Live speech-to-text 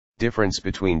Difference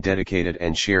between dedicated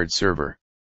and shared server.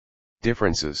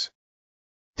 Differences.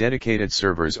 Dedicated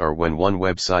servers are when one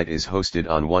website is hosted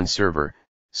on one server,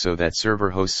 so that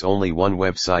server hosts only one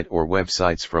website or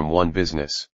websites from one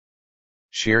business.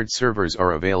 Shared servers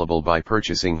are available by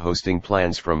purchasing hosting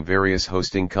plans from various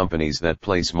hosting companies that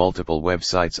place multiple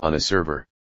websites on a server.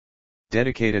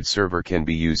 Dedicated server can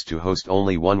be used to host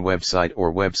only one website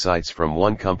or websites from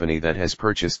one company that has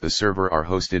purchased the server are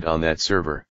hosted on that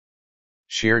server.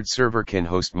 Shared server can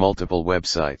host multiple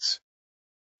websites.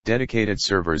 Dedicated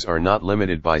servers are not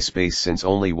limited by space since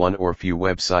only one or few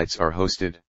websites are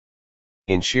hosted.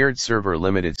 In shared server,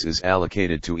 limits is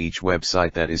allocated to each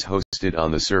website that is hosted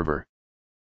on the server.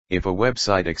 If a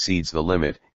website exceeds the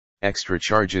limit, extra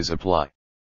charges apply.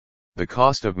 The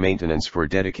cost of maintenance for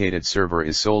dedicated server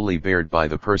is solely borne by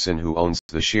the person who owns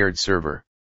the shared server.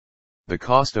 The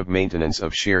cost of maintenance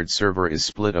of shared server is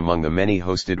split among the many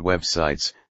hosted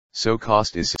websites, so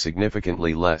cost is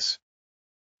significantly less.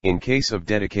 In case of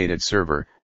dedicated server,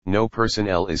 no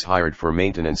personnel is hired for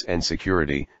maintenance and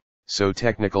security, so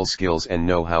technical skills and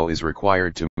know-how is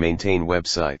required to maintain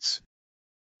websites.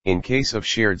 In case of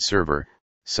shared server,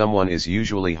 someone is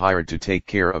usually hired to take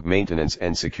care of maintenance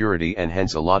and security, and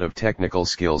hence a lot of technical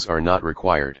skills are not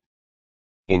required.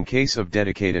 In case of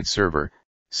dedicated server,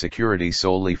 security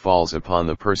solely falls upon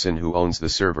the person who owns the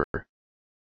server.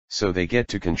 So they get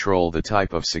to control the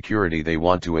type of security they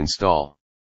want to install.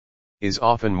 Is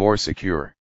often more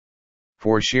secure.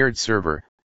 For shared server,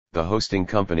 the hosting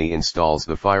company installs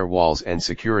the firewalls and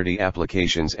security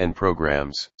applications and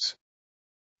programs.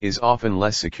 Is often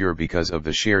less secure because of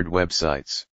the shared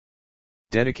websites.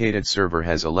 Dedicated server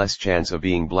has a less chance of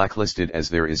being blacklisted as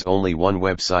there is only one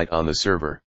website on the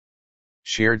server.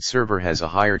 Shared server has a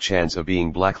higher chance of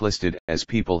being blacklisted as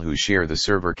people who share the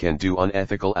server can do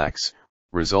unethical acts,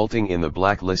 resulting in the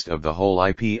blacklist of the whole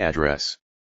IP address.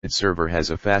 Server has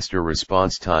a faster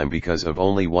response time because of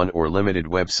only one or limited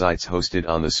websites hosted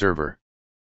on the server.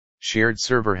 Shared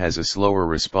server has a slower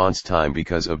response time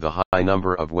because of the high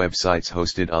number of websites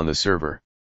hosted on the server.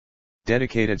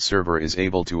 Dedicated server is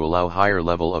able to allow higher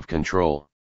level of control.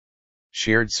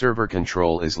 Shared server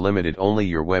control is limited only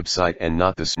your website and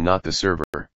not the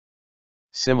server.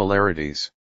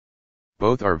 Similarities.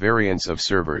 Both are variants of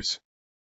servers.